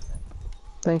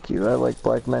 Thank you, I like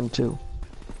black men too.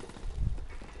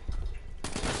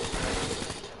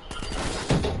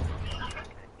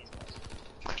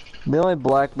 The only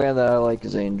black man that I like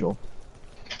is Angel.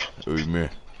 Amen.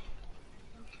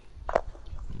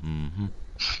 Mm-hmm.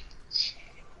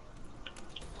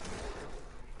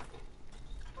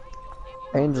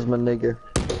 Angel's my nigga.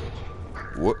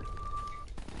 What?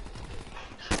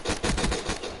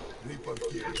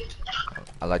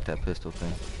 I like that pistol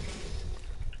thing.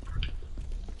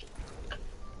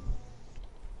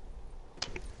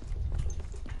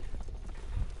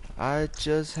 I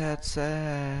just had sex,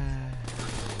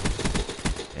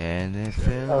 and it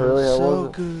felt Oh, really? How so was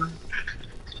it? good.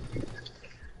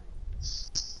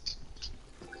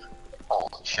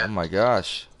 Holy shit. Oh my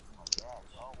gosh.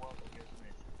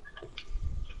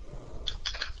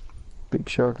 Big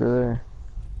sharker there.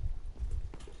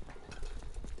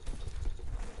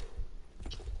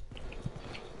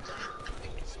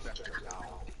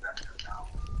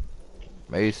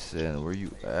 Mason, where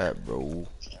you at, bro?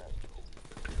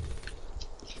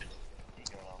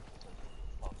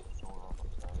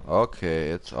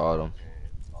 Okay, it's autumn.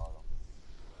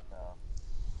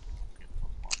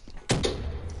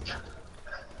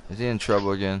 Is he in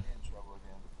trouble again?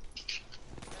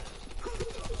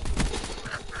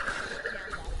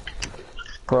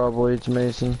 Probably it's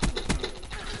Mason.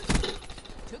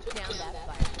 Took down that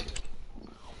fight.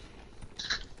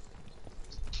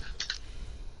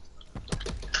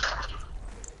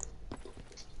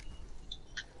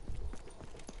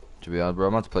 To be honest, bro,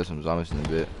 I'm about to play some zombies in a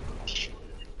bit.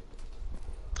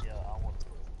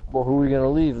 Well, who are we gonna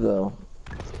leave though?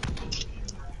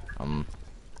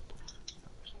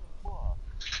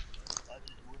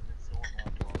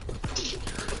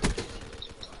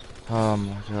 Oh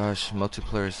my gosh,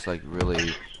 multiplayer is like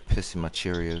really pissing my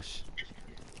Cheerios.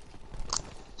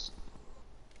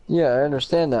 Yeah, I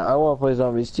understand that. I want to play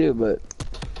zombies too, but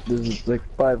there's like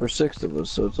 5 or 6 of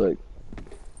us, so it's like.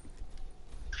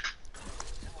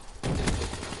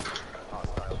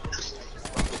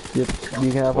 You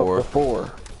can have up to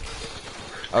 4.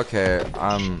 Okay,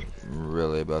 I'm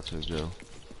really about to go.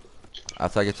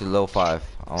 After I get to level 5,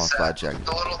 I want to flat jack.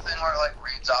 The little thing where it like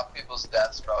reads off people's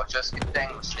deaths, bro. Just keep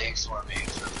saying mistakes were made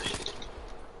for me.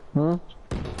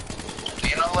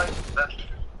 You know, like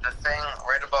the thing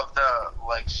right above the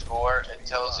like score, it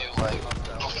tells you like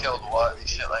who killed what and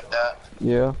shit like that.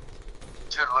 Yeah.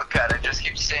 Dude, look at it. Just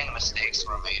keep saying mistakes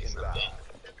were made for me.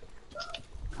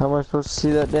 How am I supposed to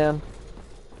see that, Dan?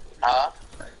 Huh?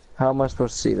 How am I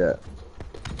supposed to see that?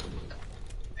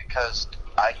 Because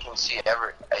I can see it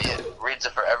reads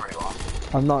it for everyone.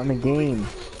 I'm not in the game.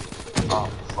 Oh,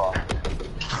 fuck.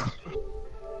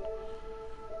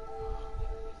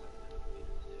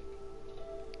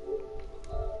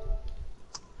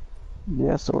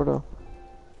 Yeah, sorta.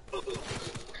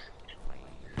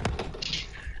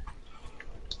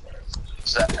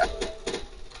 So,